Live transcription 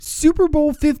Super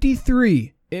Bowl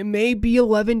 53. It may be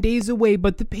 11 days away,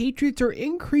 but the Patriots are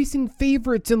increasing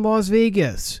favorites in Las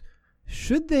Vegas.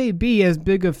 Should they be as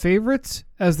big of favorites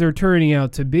as they're turning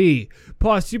out to be?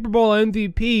 Plus, Super Bowl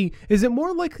MVP, is it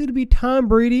more likely to be Tom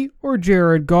Brady or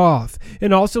Jared Goff?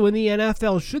 And also in the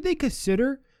NFL, should they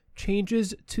consider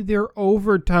changes to their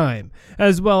overtime?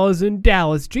 As well as in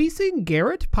Dallas, Jason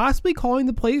Garrett possibly calling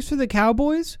the plays for the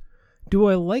Cowboys? Do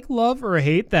I like, love, or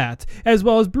hate that? As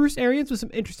well as Bruce Arians with some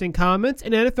interesting comments,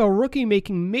 and NFL rookie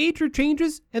making major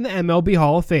changes in the MLB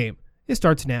Hall of Fame. It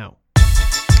starts now.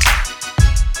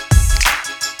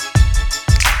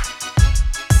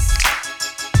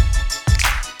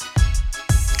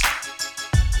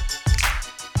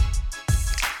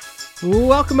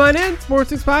 Welcome on in, Sports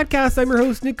Mix Podcast. I'm your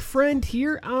host, Nick Friend,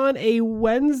 here on a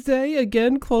Wednesday.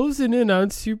 Again, closing in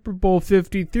on Super Bowl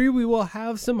 53. We will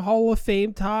have some Hall of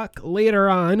Fame talk later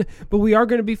on, but we are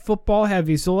going to be football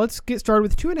heavy. So let's get started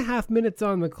with 2.5 minutes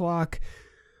on the clock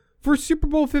for Super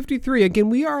Bowl 53. Again,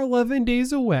 we are 11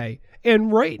 days away.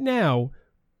 And right now,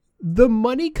 the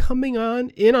money coming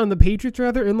in on the Patriots,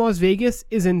 in Las Vegas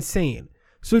is insane.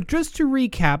 So just to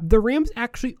recap, the Rams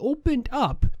actually opened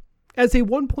up as a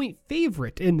 1-point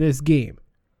favorite in this game.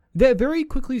 That very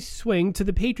quickly swing to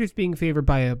the Patriots being favored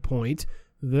by a point,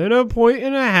 then a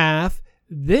 1.5,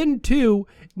 then 2.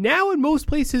 Now in most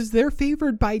places, they're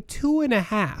favored by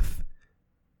 2.5.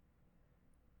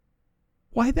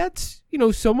 Why that's,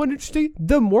 somewhat interesting.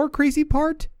 The more crazy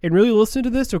part, and really listen to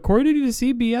this, according to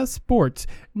CBS Sports,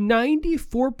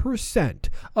 94%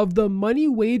 of the money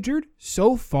wagered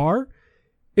so far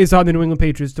is on the New England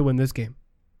Patriots to win this game.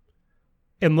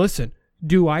 And listen,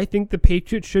 do I think the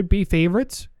Patriots should be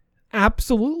favorites?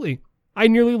 Absolutely. I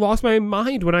nearly lost my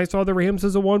mind when I saw the Rams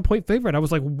as a 1-point favorite. I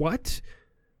was like, what?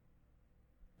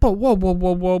 But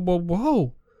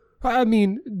whoa. I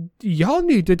mean, y'all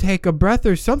need to take a breath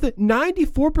or something.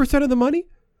 94% of the money?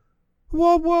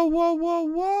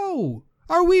 Whoa.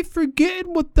 Are we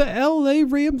forgetting what the LA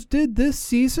Rams did this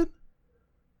season?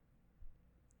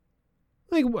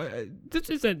 Like, this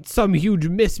isn't some huge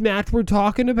mismatch we're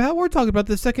talking about. We're talking about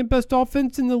the second best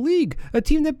offense in the league. A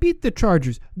team that beat the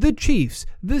Chargers, the Chiefs,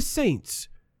 the Saints.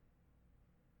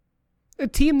 A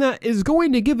team that is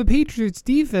going to give a Patriots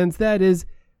defense that is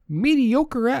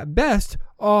mediocre at best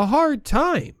a hard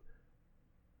time.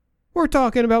 We're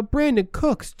talking about Brandon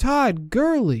Cooks, Todd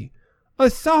Gurley, a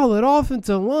solid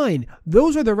offensive line.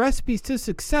 Those are the recipes to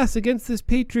success against this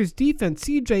Patriots defense.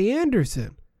 C.J.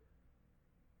 Anderson.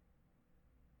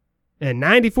 And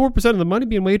 94% of the money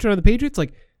being wagered on the Patriots,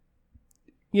 I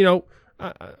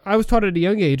was taught at a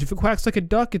young age, if it quacks like a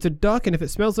duck, it's a duck, and if it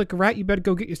smells like a rat, you better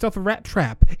go get yourself a rat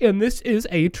trap. And this is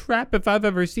a trap if I've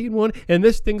ever seen one, and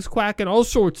this thing's quacking all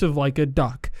sorts of like a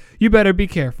duck. You better be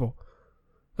careful.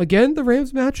 Again, the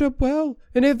Rams match up well,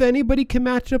 and if anybody can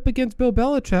match up against Bill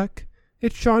Belichick,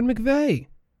 it's Sean McVay.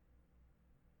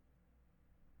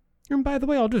 And by the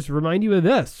way, I'll just remind you of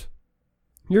this.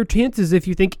 Your chances, if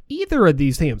you think either of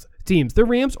these teams, the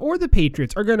Rams or the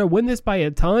Patriots, are going to win this by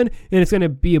a ton and it's going to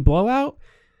be a blowout,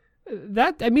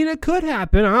 it could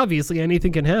happen. Obviously,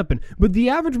 anything can happen. But the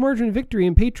average margin of victory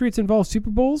in Patriots-involved Super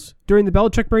Bowls during the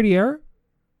Belichick-Brady era,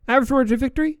 average margin of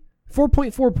victory,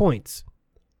 4.4 points.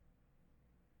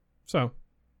 So,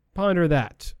 ponder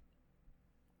that.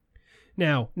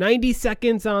 Now, 90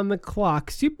 seconds on the clock.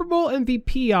 Super Bowl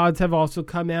MVP odds have also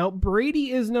come out.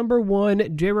 Brady is number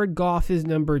 1. Jared Goff is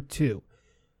number 2.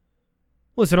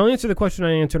 Listen, I'll answer the question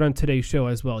I answered on today's show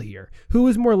as well here. Who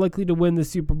is more likely to win the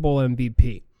Super Bowl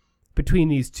MVP between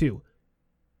these two?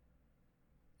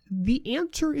 The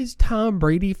answer is Tom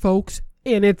Brady, folks,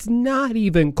 and it's not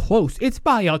even close. It's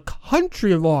by a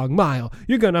country-long mile.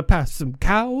 You're going to pass some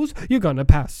cows. You're going to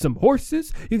pass some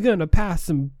horses. You're going to pass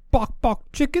some bok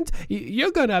chickens.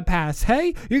 You're going to pass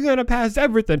hay. You're going to pass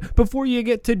everything before you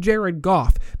get to Jared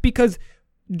Goff, because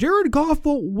Jared Goff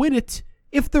won't win it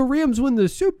if the Rams win the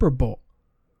Super Bowl,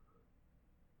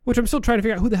 which I'm still trying to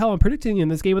figure out who the hell I'm predicting in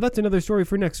this game, but that's another story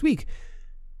for next week.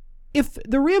 If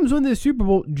the Rams win the Super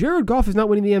Bowl, Jared Goff is not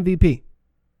winning the MVP.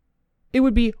 It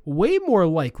would be way more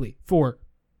likely for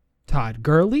Todd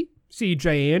Gurley,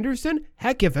 C.J. Anderson.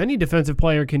 Heck, if any defensive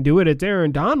player can do it, it's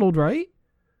Aaron Donald, right?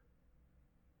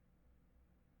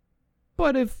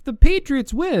 But if the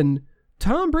Patriots win,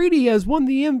 Tom Brady has won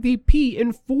the MVP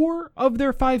in 4 of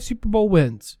their 5 Super Bowl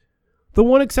wins. The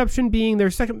one exception being their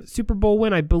second Super Bowl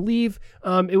win, I believe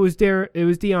it was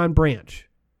Deion Branch.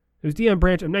 It was Deion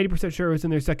Branch. I'm 90% sure it was in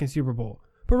their second Super Bowl.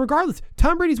 But regardless,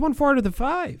 Tom Brady's won 4 out of the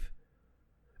 5.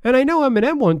 And I know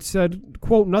Eminem once said,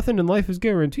 quote, nothing in life is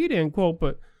guaranteed, end quote,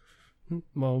 but,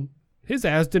 his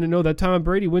ass didn't know that Tom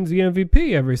Brady wins the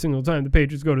MVP every single time the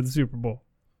Patriots go to the Super Bowl.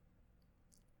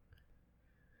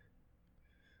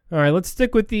 All right, let's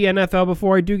stick with the NFL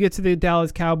before I do get to the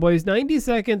Dallas Cowboys. 90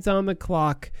 seconds on the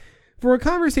clock for a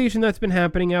conversation that's been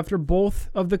happening after both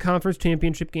of the conference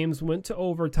championship games went to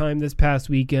overtime this past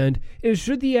weekend is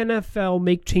should the NFL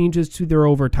make changes to their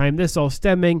overtime? This all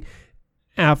stemming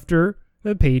after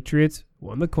the Patriots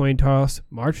won the coin toss,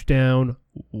 marched down,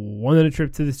 won a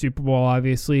trip to the Super Bowl,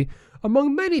 obviously.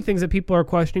 Among many things that people are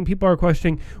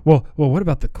questioning, well, what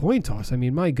about the coin toss? I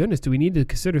mean, my goodness, do we need to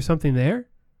consider something there?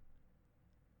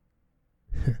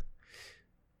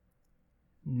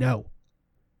 No.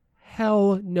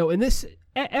 Hell no. And this,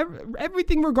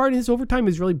 everything regarding this overtime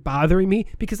is really bothering me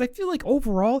because I feel like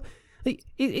overall, like,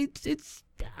 it's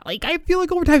like, I feel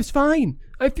like overtime's fine.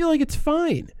 I feel like it's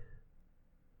fine.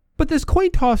 But this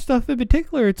coin toss stuff in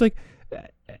particular, it's like,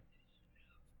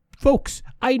 folks,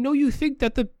 I know you think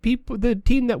that the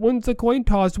team that wins the coin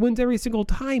toss wins every single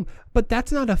time, but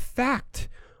that's not a fact.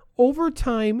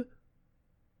 Overtime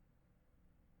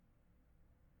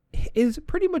is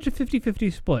pretty much a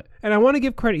 50-50 split. And I want to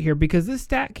give credit here because this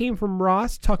stat came from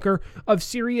Ross Tucker of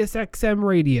SiriusXM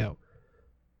Radio,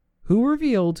 who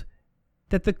revealed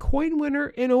that the coin winner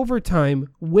in overtime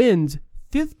wins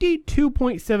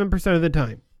 52.7% of the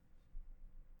time.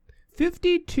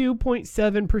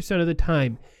 52.7% of the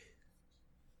time.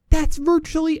 That's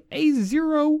virtually a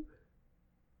zero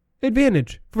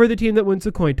advantage for the team that wins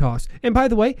the coin toss. And by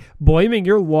the way, blaming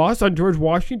your loss on George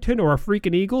Washington or a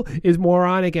freaking Eagle is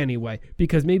moronic anyway,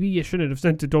 because maybe you shouldn't have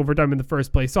sent it to overtime in the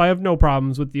first place. So I have no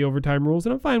problems with the overtime rules,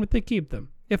 and I'm fine with they keep them,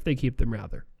 if they keep them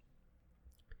rather.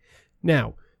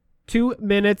 Now, 2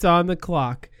 minutes on the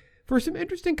clock for some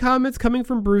interesting comments coming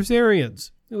from Bruce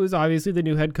Arians, who is obviously the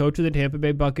new head coach of the Tampa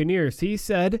Bay Buccaneers. He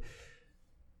said,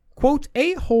 quote,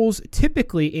 "A-holes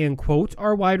typically," end quote,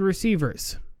 "are wide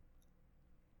receivers."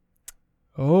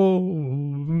 Oh,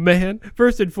 man.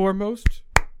 First and foremost,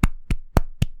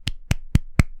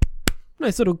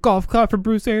 nice little golf clap for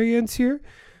Bruce Arians here.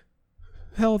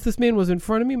 Hell, if this man was in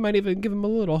front of me, might even give him a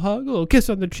little hug, a little kiss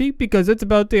on the cheek, because it's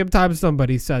about damn time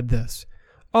somebody said this.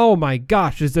 Oh my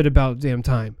gosh, is it about damn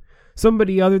time?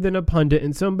 Somebody other than a pundit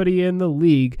and somebody in the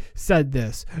league said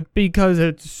this, because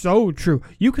it's so true.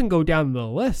 You can go down the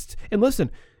list and listen,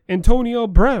 Antonio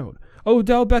Brown,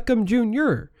 Odell Beckham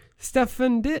Jr.,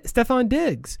 Stephon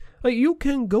Diggs. Like, you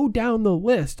can go down the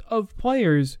list of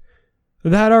players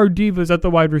that are divas at the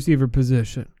wide receiver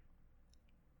position.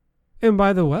 And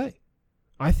by the way,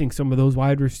 I think some of those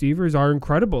wide receivers are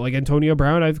incredible. Like Antonio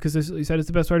Brown, I've consistently said is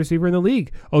the best wide receiver in the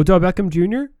league. Odell Beckham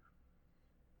Jr.,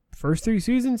 first 3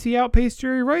 seasons, he outpaced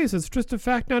Jerry Rice. It's just a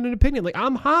fact, not an opinion. Like,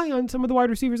 I'm high on some of the wide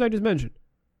receivers I just mentioned.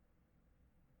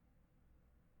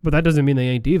 But that doesn't mean they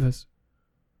ain't divas.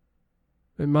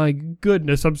 And my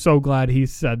goodness, I'm so glad he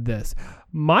said this.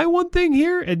 My one thing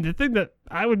here, and the thing that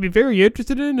I would be very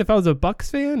interested in if I was a Bucs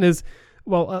fan is,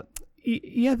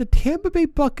 the Tampa Bay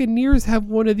Buccaneers have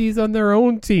one of these on their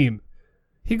own team.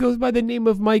 He goes by the name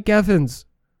of Mike Evans.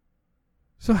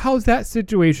 So how's that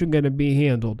situation going to be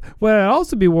handled? What I'd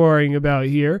also be worrying about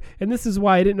here, and this is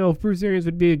why I didn't know if Bruce Arians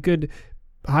would be a good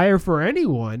hire for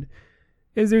anyone,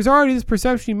 is there's already this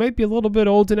perception he might be a little bit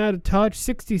old and out of touch.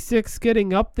 66,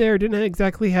 getting up there, didn't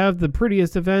exactly have the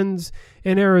prettiest of ends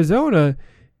in Arizona.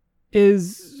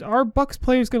 Is our Bucs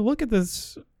players going to look at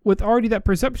this with already that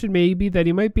perception maybe that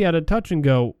he might be out of touch and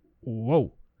go,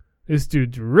 whoa, this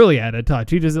dude's really out of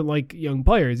touch. He doesn't like young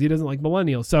players. He doesn't like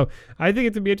millennials. So I think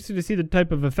it's going to be interesting to see the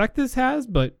type of effect this has,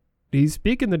 but he's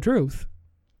speaking the truth.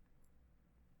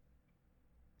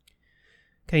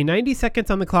 Okay, 90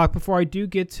 seconds on the clock before I do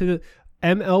get to the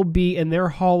MLB and their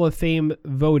Hall of Fame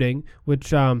voting,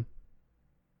 which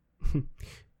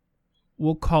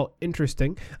we'll call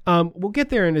interesting. We'll get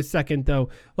there in a second, though.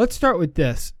 Let's start with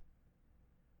this.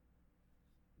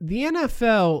 The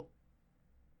NFL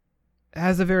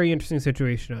has a very interesting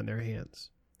situation on their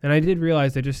hands. And I did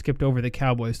realize I just skipped over the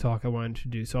Cowboys talk I wanted to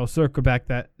do, so I'll circle back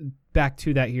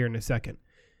to that here in a second.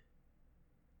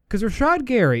 Because Rashawn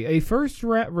Gary, a first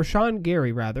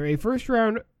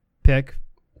round pick,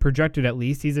 projected at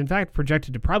least, he's in fact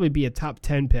projected to probably be a top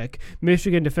 10 pick,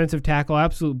 Michigan defensive tackle,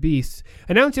 absolute beast,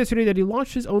 announced yesterday that he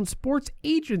launched his own sports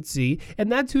agency,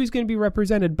 and that's who he's going to be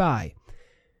represented by.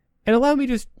 And allow me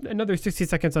just another 60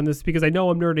 seconds on this because I know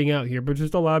I'm nerding out here, but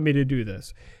just allow me to do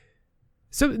this.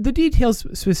 So the details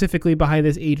specifically behind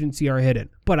this agency are hidden,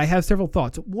 but I have several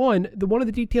thoughts. One of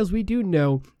the details we do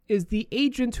know is the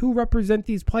agents who represent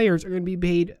these players are going to be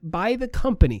paid by the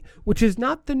company, which is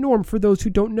not the norm for those who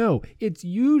don't know. It's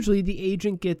usually the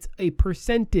agent gets a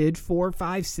percentage, 4,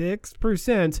 5,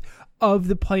 6% of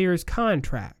the player's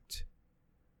contract.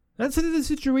 That's the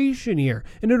situation here.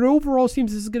 And it overall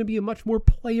seems this is going to be a much more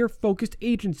player-focused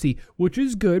agency, which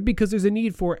is good because there's a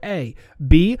need for A.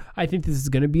 B, I think this is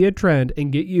going to be a trend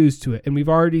and get used to it. And we've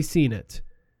already seen it.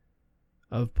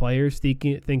 Of players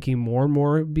thinking more and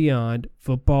more beyond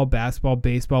football, basketball,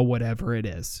 baseball, whatever it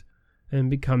is. And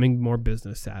becoming more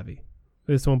business savvy.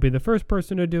 This won't be the first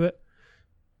person to do it.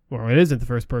 Well, it isn't the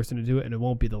first person to do it, and it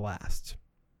won't be the last.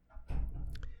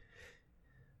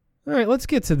 All right, let's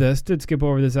get to this. Did skip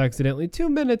over this accidentally. 2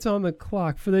 minutes on the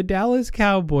clock for the Dallas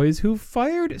Cowboys, who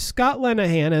fired Scott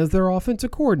Linehan as their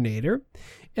offensive coordinator.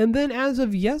 And then as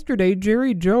of yesterday,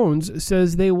 Jerry Jones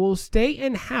says they will stay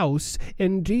in-house,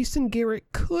 and Jason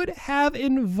Garrett could have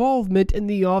involvement in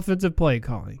the offensive play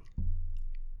calling.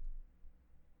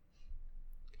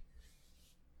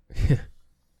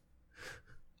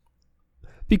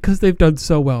 Because they've done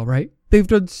so well, right? They've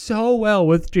done so well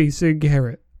with Jason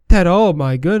Garrett. That, oh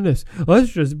my goodness, let's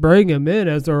just bring him in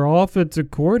as our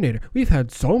offensive coordinator. We've had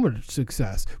so much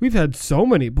success. We've had so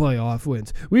many playoff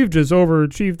wins. We've just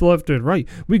overachieved left and right.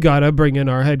 We got to bring in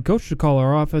our head coach to call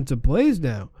our offensive plays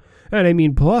now. And I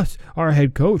mean, plus, our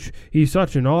head coach, he's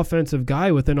such an offensive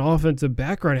guy with an offensive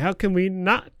background. How can we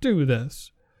not do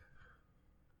this?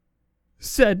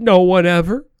 Said no one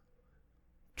ever.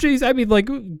 Jeez, I mean, like,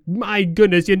 my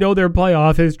goodness, you know their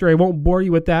playoff history. I won't bore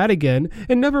you with that again.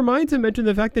 And never mind to mention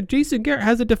the fact that Jason Garrett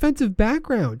has a defensive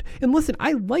background. And listen,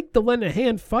 I like the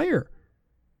Linehan fire.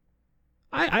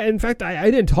 In fact,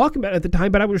 I didn't talk about it at the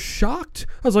time, but I was shocked.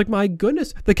 I was like, my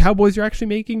goodness, the Cowboys are actually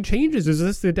making changes. Is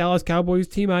this the Dallas Cowboys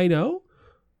team I know?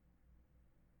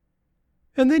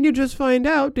 And then you just find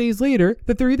out days later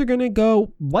that they're either going to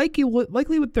go likely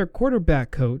with their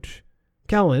quarterback coach,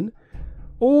 Kellen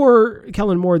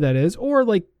Moore, that is, or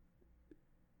like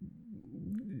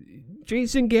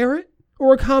Jason Garrett,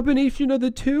 or a combination of the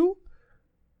two.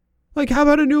 Like, how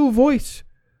about a new voice?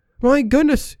 My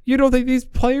goodness, you don't think these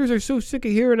players are so sick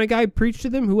of hearing a guy preach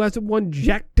to them who hasn't won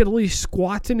jack diddly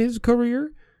squats in his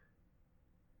career?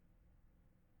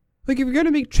 Like, if you're going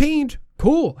to make change,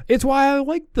 cool. It's why I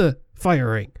like the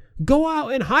firing. Go out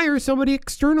and hire somebody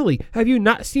externally. Have you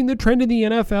not seen the trend in the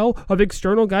NFL of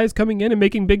external guys coming in and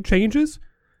making big changes?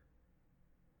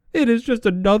 It is just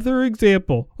another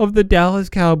example of the Dallas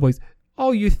Cowboys.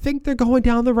 Oh, you think they're going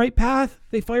down the right path?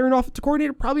 They fire an offensive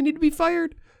coordinator, probably need to be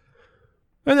fired.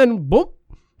 And then, boom,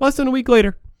 less than a week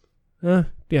later.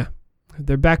 Yeah,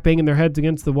 they're back banging their heads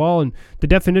against the wall, and the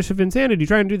definition of insanity,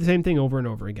 trying to do the same thing over and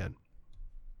over again.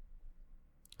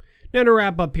 Now to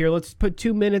wrap up here, let's put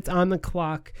 2 minutes on the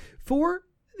clock for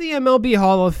the MLB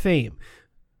Hall of Fame.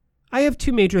 I have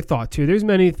two major thoughts here. There's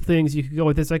many things you could go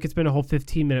with this. I could spend a whole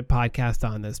 15-minute podcast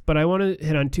on this, but I want to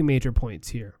hit on two major points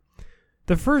here.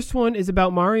 The first one is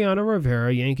about Mariano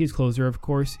Rivera, Yankees closer, of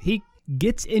course. He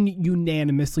gets in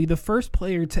unanimously, the first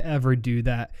player to ever do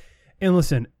that. And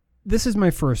listen, this is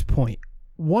my first point.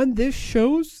 One, this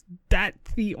shows that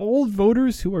the old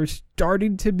voters who are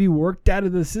starting to be worked out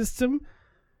of the system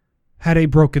had a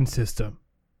broken system.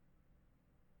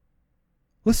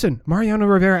 Listen, Mariano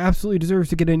Rivera absolutely deserves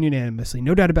to get in unanimously,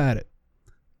 no doubt about it.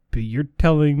 But you're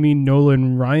telling me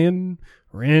Nolan Ryan,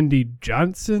 Randy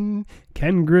Johnson,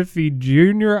 Ken Griffey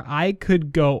Jr., I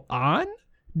could go on,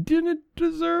 didn't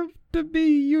deserve to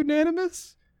be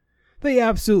unanimous? They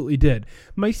absolutely did.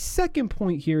 My second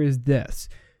point here is this.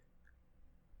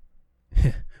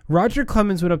 Roger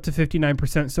Clemens went up to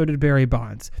 59%, so did Barry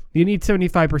Bonds. You need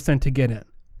 75% to get in.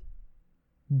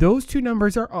 Those two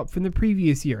numbers are up from the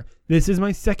previous year. This is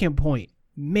my second point.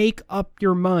 Make up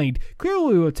your mind.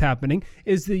 Clearly what's happening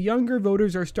is the younger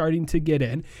voters are starting to get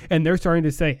in, and they're starting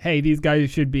to say, hey, these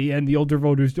guys should be, and the older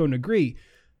voters don't agree.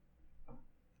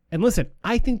 And listen,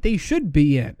 I think they should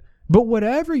be in. But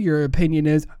whatever your opinion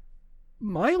is,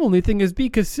 my only thing is be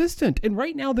consistent. And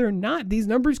right now they're not. These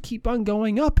numbers keep on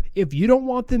going up. If you don't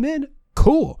want them in,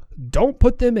 cool. Don't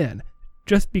put them in.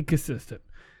 Just be consistent.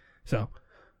 So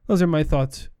those are my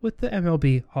thoughts with the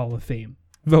MLB Hall of Fame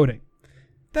voting.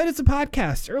 That is the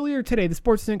podcast. Earlier today, the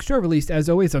Sportsnik Show released, as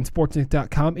always, on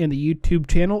Sportsnik.com and the YouTube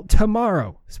channel.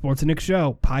 Tomorrow, Sportsnik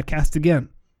Show podcast again.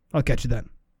 I'll catch you then.